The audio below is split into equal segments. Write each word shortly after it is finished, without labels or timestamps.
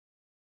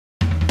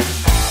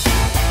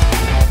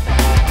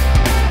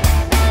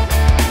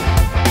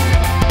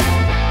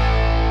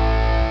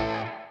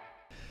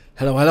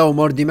Hello,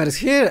 Mordimer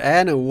here,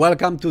 and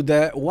welcome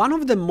to one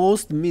of the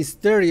most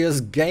mysterious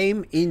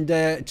game in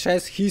the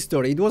chess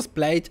history. It was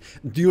played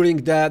during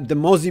the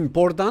most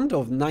important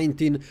of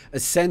 19th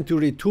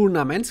century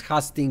tournaments,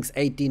 Hastings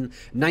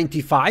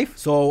 1895.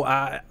 So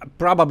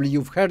probably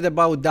you've heard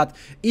about that.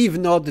 If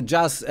not,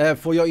 just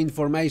for your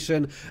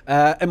information,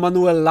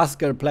 Emanuel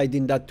Lasker played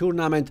in that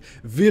tournament.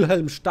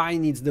 Wilhelm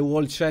Steinitz, the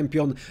world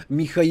champion.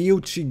 Mikhail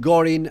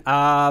Chigorin,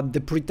 the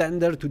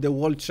pretender to the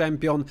world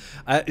champion.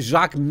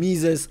 Jacques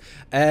Mises.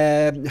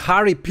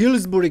 Harry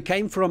Pillsbury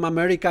came from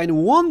America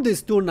and won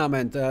this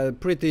tournament.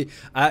 Pretty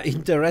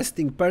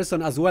interesting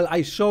person as well.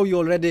 I show you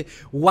already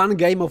one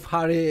game of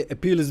Harry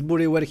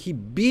Pillsbury where he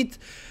beat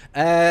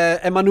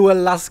Emanuel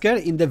Lasker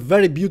in the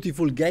very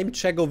beautiful game.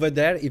 Check over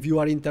there if you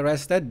are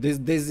interested.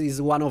 This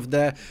is one of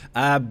the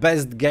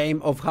best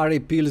game of Harry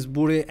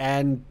Pillsbury,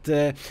 and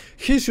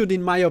he should,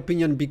 in my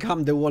opinion,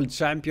 become the world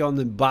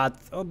champion, but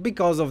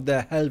because of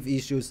the health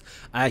issues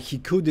he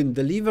couldn't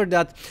deliver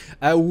that.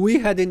 We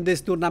had in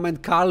this tournament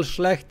Karl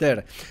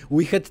Schlechter,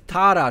 we had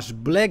Tarash,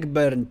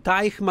 Blackburn,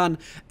 Teichmann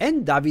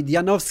and Dawid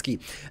Janowski.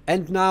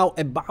 And now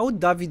about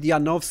Dawid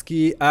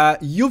Janowski,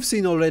 you've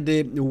seen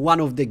already one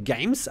of the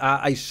games.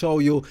 I show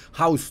you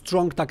how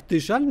strong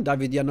tactician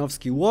Dawid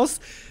Janowski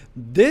was.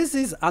 This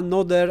is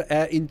another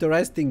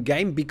interesting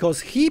game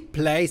because he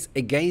plays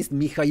against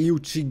Mikhail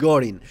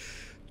Chigorin.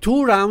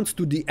 2 rounds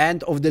to the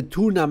end of the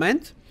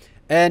tournament,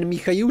 and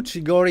Mikhail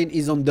Chigorin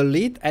is on the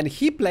lead, and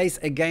he plays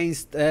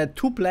against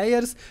 2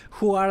 players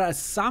who are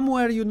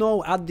somewhere, you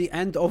know, at the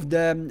end of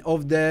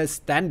the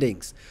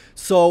standings.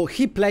 So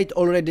he played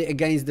already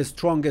against the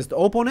strongest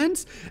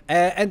opponents,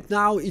 and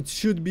now it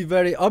should be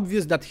very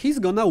obvious that he's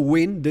gonna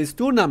win this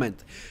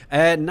tournament.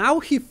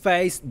 Now he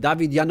faced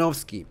Dawid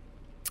Janowski,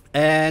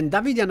 and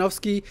Dawid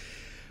Janowski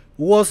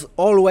was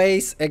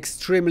always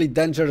extremely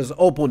dangerous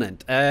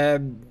opponent.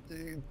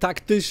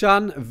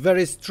 Tactician,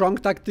 very strong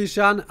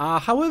tactician.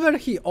 However,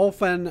 he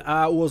often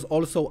was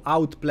also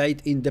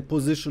outplayed in the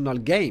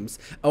positional games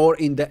or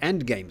in the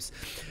end games.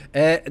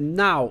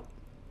 Now,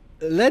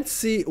 let's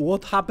see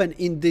what happened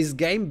in this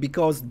game,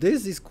 because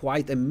this is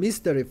quite a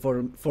mystery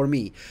for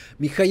me.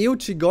 Mikhail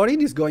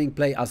Chigorin is going to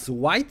play as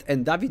white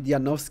and Dawid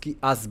Janowski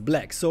as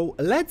black. So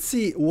let's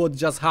see what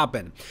just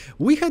happened.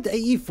 We had a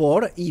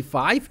e4,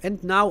 e5,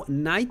 and now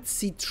knight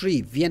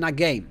c3, Vienna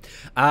game.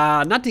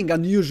 Nothing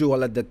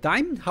unusual at the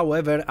time.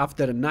 However,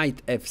 after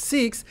knight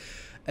f6,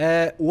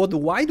 what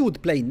white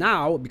would play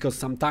now, because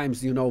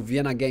sometimes, you know,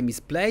 Vienna game is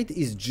played,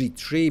 is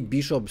g3,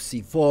 bishop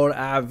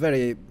c4,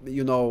 very,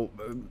 you know,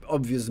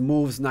 obvious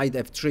moves. Knight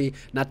f3,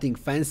 nothing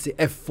fancy.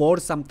 f4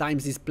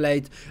 sometimes is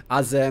played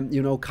as a,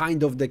 you know,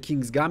 kind of the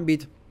king's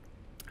gambit.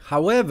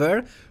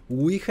 However,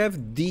 we have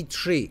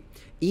d3,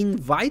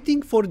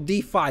 inviting for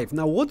d5.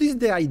 Now, what is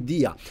the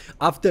idea?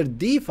 After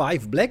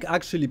d5, black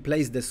actually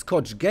plays the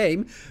Scotch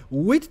game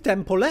with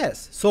tempo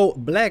less. So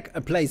black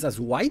plays as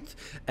white,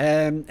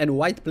 and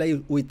white plays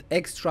with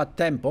extra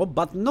tempo,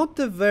 but not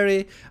the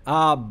very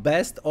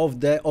best of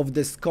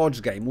the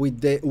Scotch game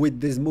with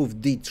this move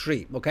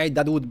d3. Okay,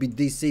 that would be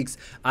d6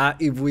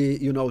 if we,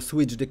 you know,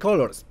 switch the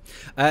colors.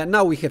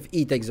 Now we have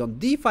e takes on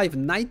d5,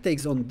 knight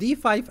takes on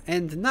d5,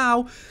 and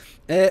now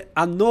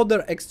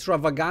another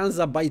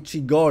extravaganza by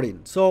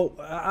Chigorin. So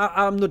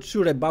I'm not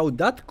sure about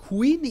that.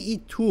 Queen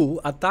e2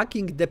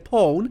 attacking the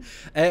pawn,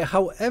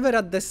 however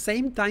at the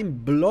same time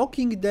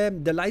blocking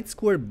the light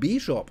square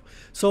bishop.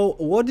 So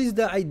what is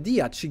the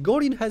idea?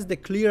 Chigorin has the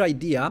clear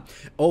idea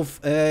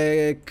of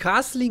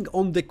castling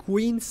on the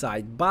queen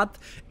side, but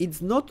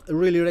it's not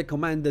really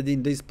recommended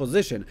in this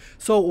position.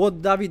 So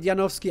what Dawid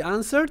Janowski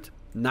answered?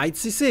 Knight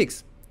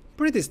c6.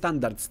 Pretty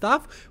standard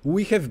stuff.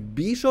 We have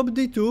bishop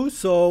d2,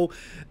 so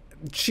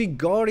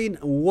Chigorin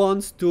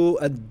wants to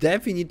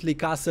definitely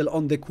castle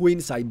on the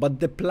queen side, but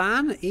the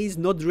plan is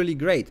not really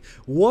great.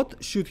 What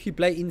should he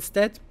play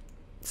instead?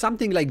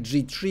 Something like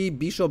g3,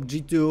 bishop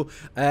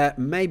g2,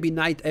 maybe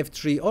knight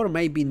f3, or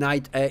maybe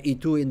knight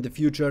e2 in the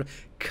future.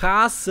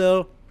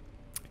 Castle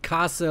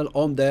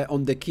on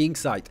the king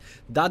side.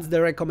 That's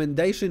the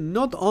recommendation,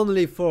 not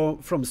only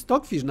from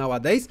Stockfish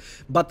nowadays,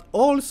 but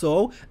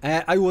also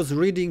I was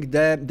reading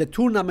the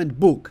tournament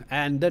book,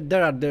 and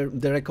there are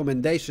the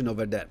recommendation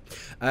over there.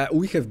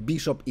 We have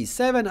bishop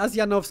e7 as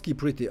Janowski,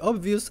 pretty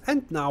obvious,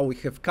 and now we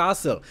have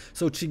castle.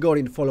 So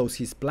Chigorin follows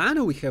his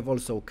plan. We have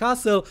also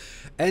castle,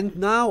 and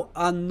now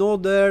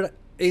another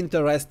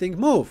interesting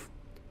move.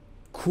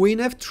 Queen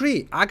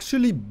f3,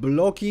 actually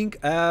blocking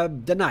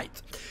the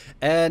knight.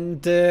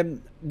 And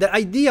the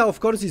idea, of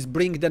course, is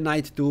bring the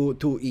knight to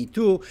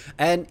e2,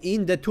 and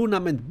in the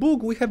tournament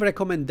book we have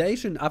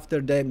recommendation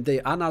after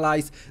they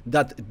analyze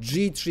that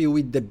g3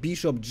 with the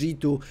bishop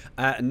g2,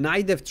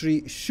 knight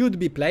f3 should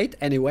be played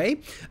anyway.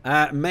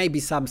 Maybe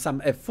some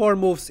f4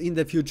 moves in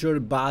the future,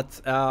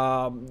 but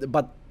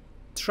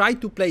try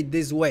to play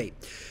this way.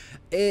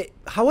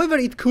 However,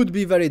 it could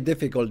be very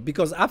difficult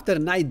because after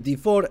knight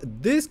d4,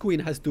 this queen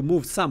has to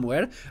move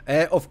somewhere.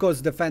 Of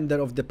course, defender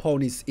of the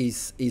pawn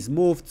is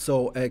moved,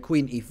 so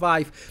queen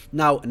e5.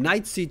 Now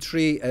knight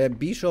c3,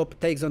 bishop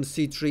takes on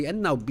c3,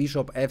 and now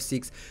bishop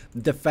f6,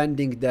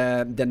 defending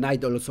the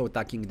knight, also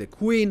attacking the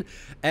queen,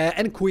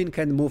 and queen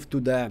can move to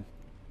the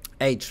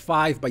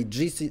h5 by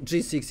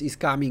g6 is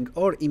coming,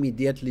 or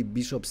immediately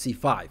bishop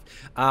c5,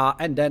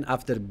 and then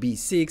after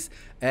b6,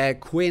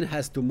 queen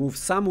has to move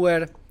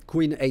somewhere.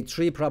 Queen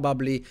a3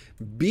 probably,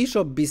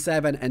 bishop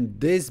b7, and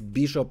this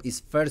bishop is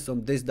first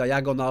on this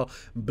diagonal.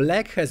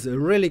 Black has a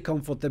really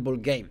comfortable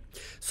game.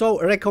 So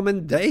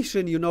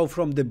recommendation, you know,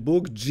 from the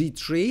book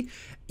g3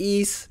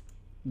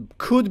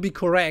 could be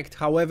correct.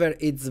 However,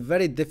 it's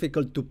very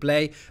difficult to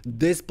play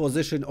this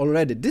position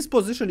already. This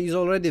position is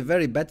already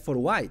very bad for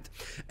white.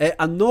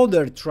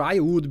 Another try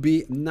would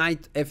be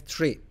knight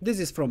f3. This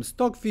is from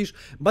Stockfish,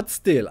 but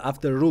still,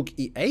 after rook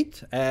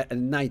e8,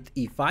 knight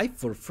e5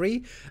 for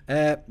free,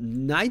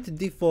 knight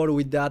d4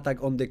 with the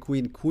attack on the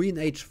queen, queen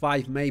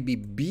h5, maybe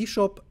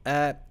bishop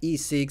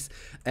e6,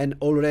 and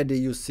already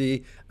you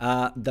see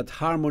that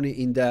harmony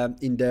in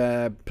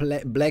the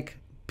black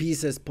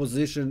pieces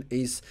position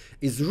is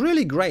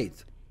really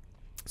great.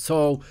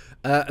 So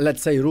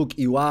let's say rook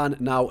e1,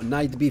 now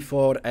knight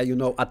b4, you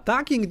know,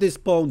 attacking this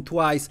pawn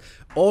twice,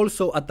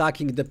 also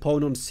attacking the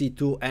pawn on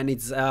c2, and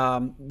it's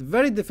a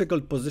very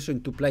difficult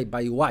position to play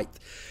by white.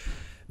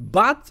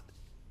 But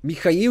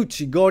Mikhail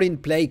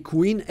Chigorin play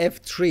queen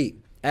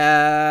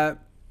f3.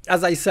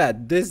 As I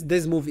said,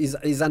 this move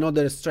is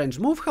another strange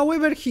move.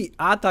 However, he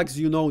attacks,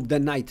 you know, the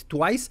knight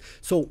twice,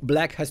 so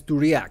black has to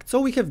react.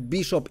 So we have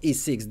bishop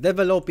e6,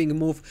 developing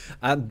move,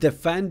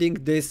 defending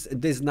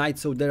this knight,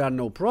 so there are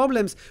no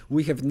problems.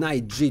 We have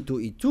knight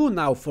g2 e2,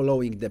 now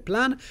following the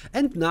plan,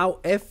 and now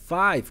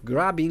f5,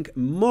 grabbing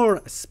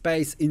more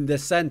space in the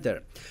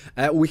center.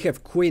 We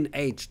have queen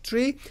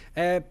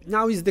h3.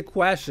 Now is the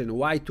question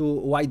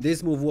why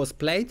this move was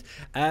played.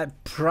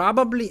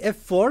 Probably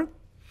f4.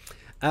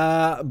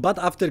 But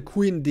after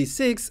queen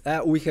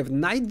d6, we have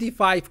knight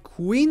d5,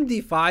 queen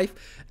d5,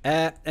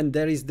 and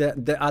there is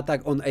the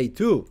attack on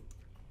a2.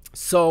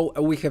 So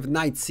we have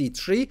knight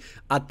c3,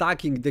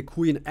 attacking the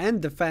queen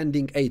and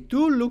defending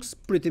a2. Looks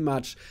pretty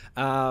much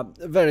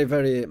very,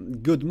 very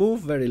good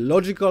move, very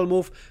logical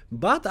move.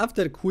 But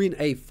after queen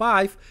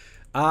a5,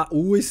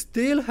 we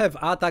still have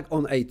attack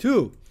on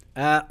a2.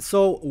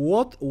 So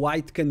what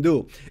white can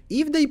do?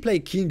 If they play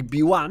king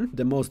b1,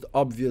 the most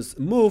obvious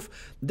move,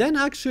 then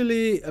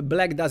actually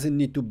black doesn't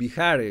need to be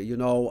hurry, you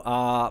know,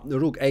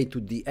 rook a to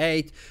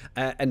d8,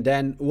 and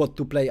then what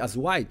to play as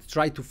white?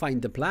 Try to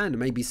find the plan,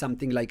 maybe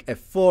something like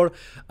f4,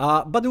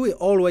 but we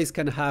always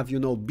can have, you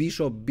know,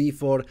 bishop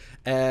b4.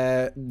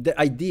 The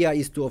idea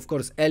is to, of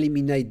course,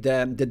 eliminate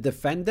the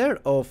defender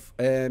of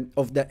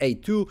the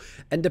a2,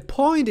 and the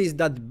point is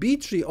that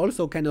b3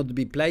 also cannot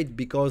be played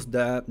because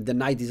the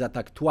knight is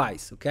attacked twice.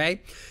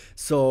 Okay,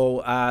 so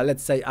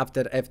let's say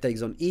after f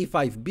takes on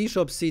e5,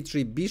 bishop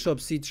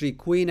c3,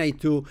 queen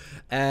a2,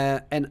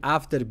 and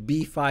after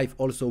b5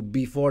 also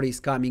b4 is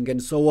coming,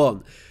 and so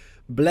on.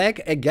 Black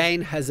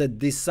again has a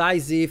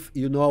decisive,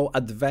 you know,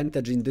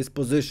 advantage in this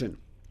position.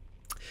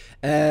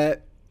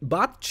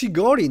 But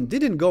Chigorin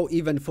didn't go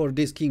even for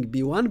this king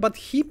b1, but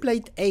he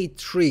played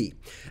a3,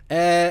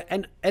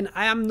 and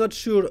I am not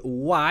sure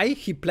why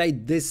he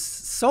played this.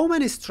 So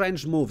many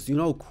strange moves, you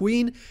know,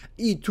 queen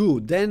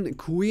e2, then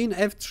queen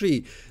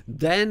f3,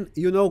 then,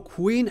 you know,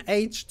 queen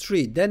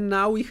h3, then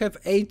now we have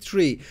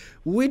a3,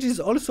 which is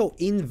also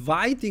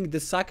inviting the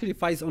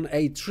sacrifice on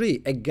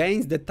a3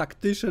 against the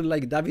tactician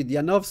like David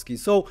Janowski.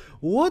 So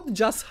what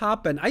just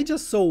happened? I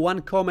just saw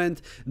one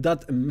comment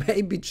that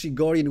maybe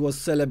Chigorin was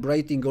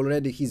celebrating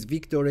already his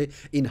victory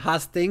in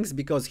Hastings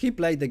because he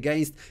played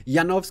against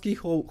Janowski,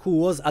 who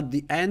was at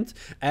the end,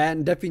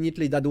 and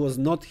definitely that was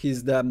not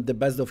the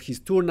best of his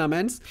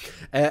tournaments,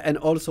 and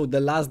also the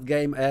last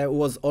game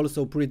was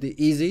also pretty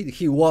easy.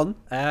 He won,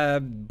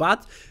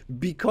 but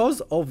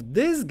because of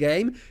this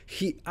game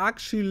he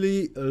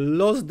actually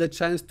lost the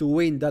chance to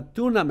win that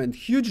tournament.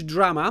 Huge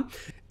drama.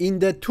 In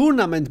the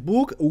tournament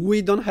book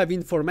we don't have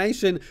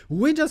information,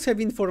 we just have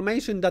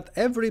information that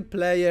every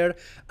player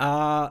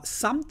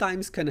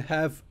sometimes can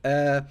have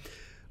a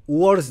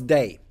worse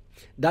day.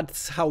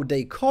 That's how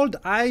they called.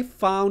 I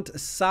found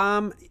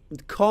some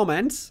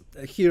comments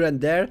here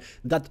and there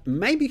that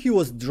maybe he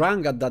was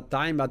drunk at that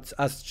time, but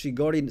as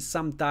Chigorin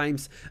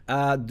sometimes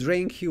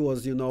drink, he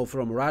was, you know,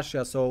 from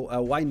Russia,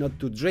 so why not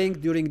to drink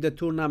during the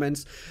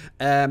tournaments,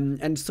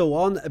 and so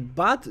on.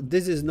 But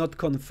this is not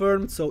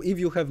confirmed, so if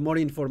you have more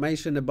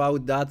information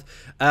about that,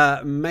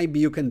 maybe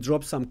you can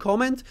drop some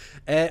comment.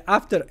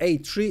 After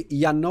a3,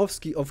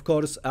 Janowski, of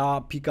course,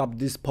 pick up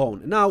this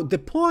pawn. Now the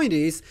point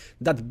is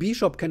that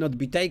bishop cannot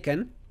be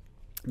taken,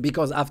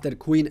 because after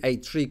queen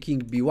a3,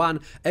 king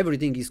b1,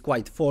 everything is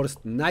quite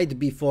forced. Knight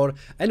b4,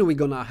 and we're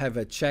gonna have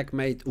a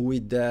checkmate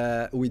with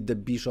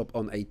the bishop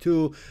on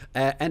a2,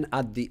 and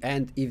at the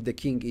end, if the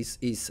king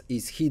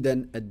is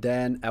hidden,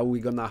 then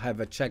we're gonna have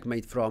a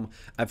checkmate from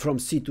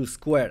c2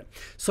 square.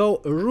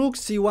 So rook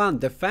c1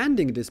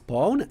 defending this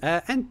pawn,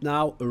 and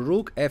now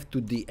rook f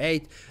to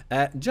d8,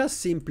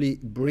 just simply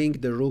bring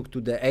the rook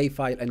to the a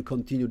file and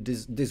continue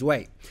this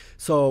way.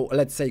 So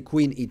let's say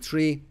queen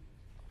e3,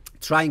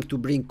 trying to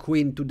bring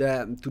queen to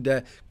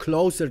the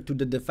closer to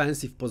the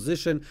defensive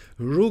position,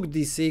 rook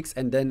d6,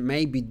 and then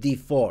maybe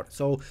d4.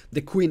 So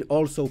the queen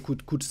also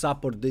could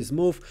support this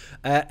move,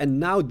 and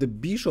now the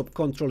bishop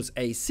controls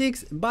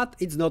a6, but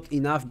it's not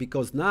enough,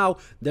 because now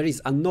there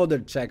is another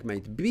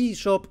checkmate,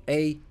 bishop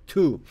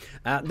a2.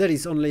 There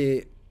is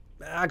only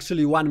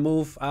actually one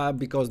move,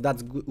 because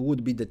that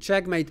would be the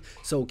checkmate,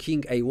 so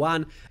king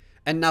a1.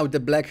 And now the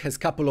black has a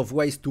couple of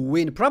ways to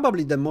win.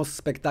 Probably the most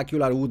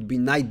spectacular would be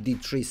knight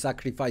d3,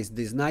 sacrifice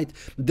this knight.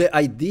 The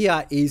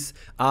idea is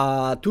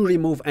to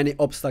remove any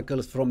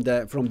obstacles from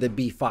the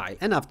b file.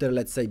 And after,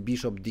 let's say,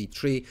 bishop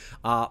d3,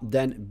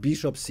 then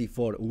bishop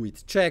c4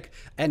 with check,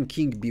 and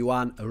king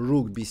b1,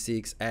 rook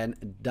b6,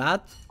 and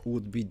that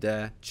would be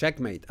the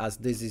checkmate, as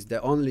this is the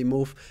only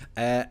move,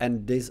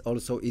 and this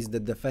also is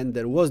the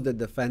defender, was the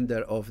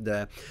defender of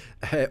the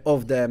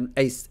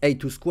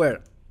a2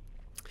 square.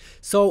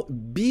 So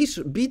b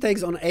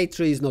takes on a3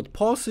 is not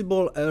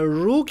possible.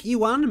 Rook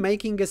e1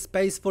 making a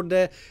space for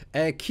the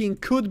king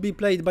could be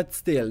played, but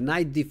still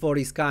knight d4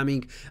 is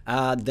coming.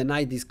 The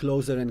knight is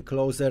closer and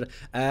closer,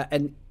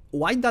 and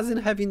white doesn't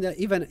have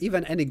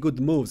even any good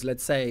moves.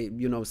 Let's say,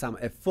 you know, some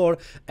f4,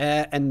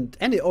 and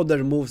any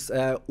other moves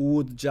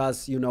would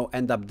just, you know,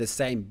 end up the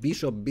same.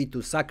 Bishop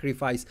b2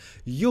 sacrifice.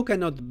 You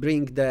cannot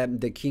bring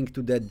the king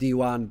to the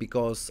d1,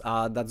 because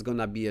that's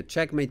gonna be a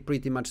checkmate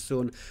pretty much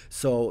soon.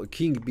 So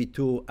king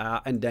b2,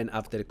 and then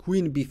after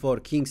queen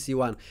b4, king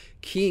c1,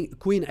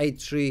 queen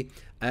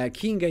a3,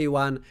 king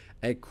a1,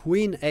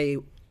 queen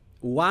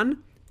a1,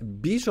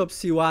 bishop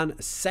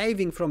c1,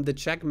 saving from the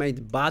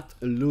checkmate, but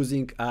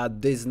losing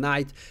this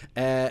knight,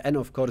 and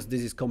of course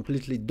this is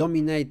completely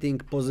dominating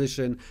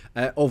position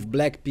of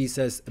black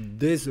pieces.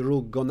 This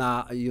rook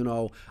gonna, you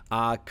know,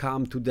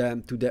 come to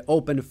the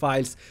open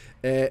files.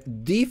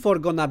 d4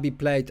 gonna be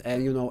played,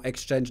 and, you know,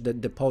 exchange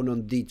the pawn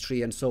on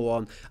d3 and so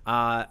on.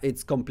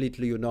 It's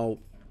completely, you know,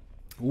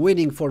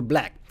 winning for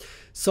black.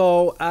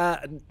 So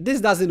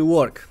this doesn't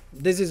work.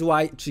 This is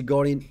why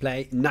Chigorin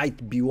play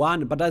knight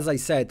b1, but as I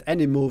said,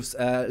 any moves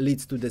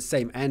leads to the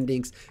same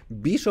endings.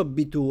 Bishop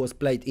b2 was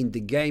played in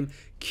the game,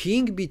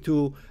 king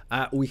b2,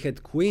 we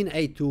had queen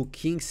a2,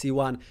 king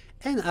c1,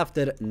 and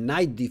after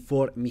knight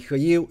d4,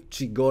 Mikhail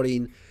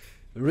Chigorin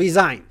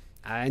resigned.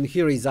 And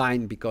he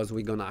resigned because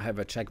we're gonna have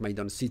a checkmate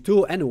on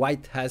c2, and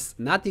white has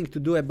nothing to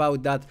do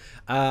about that,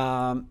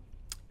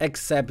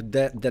 except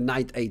the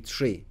knight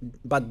a3,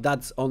 but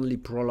that's only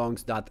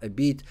prolongs that a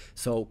bit.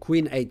 So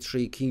queen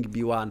a3, king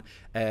b1,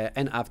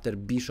 and after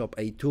bishop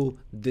a2,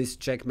 this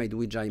checkmate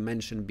which I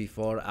mentioned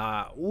before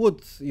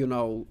would, you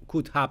know,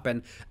 could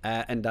happen,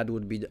 and that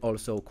would be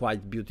also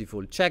quite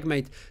beautiful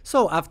checkmate.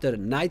 So after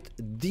knight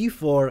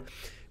d4,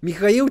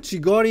 Mikhail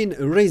Chigorin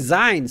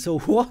resigned. So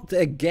what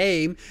a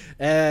game,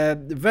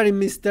 very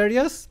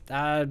mysterious.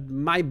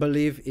 My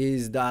belief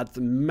is that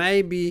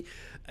maybe,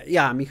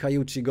 yeah,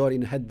 Mikhail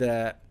Chigorin had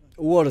the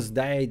worst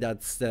day.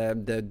 That's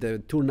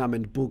the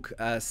tournament book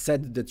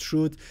said the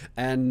truth.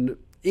 And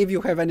if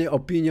you have any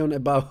opinion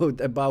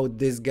about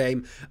this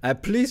game,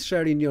 please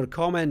share in your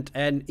comment.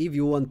 And if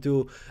you want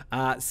to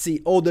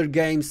see other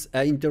games,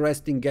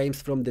 interesting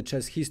games from the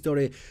chess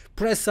history,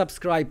 press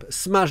subscribe,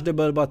 smash the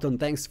bell button.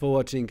 Thanks for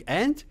watching,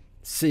 and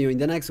see you in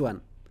the next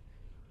one.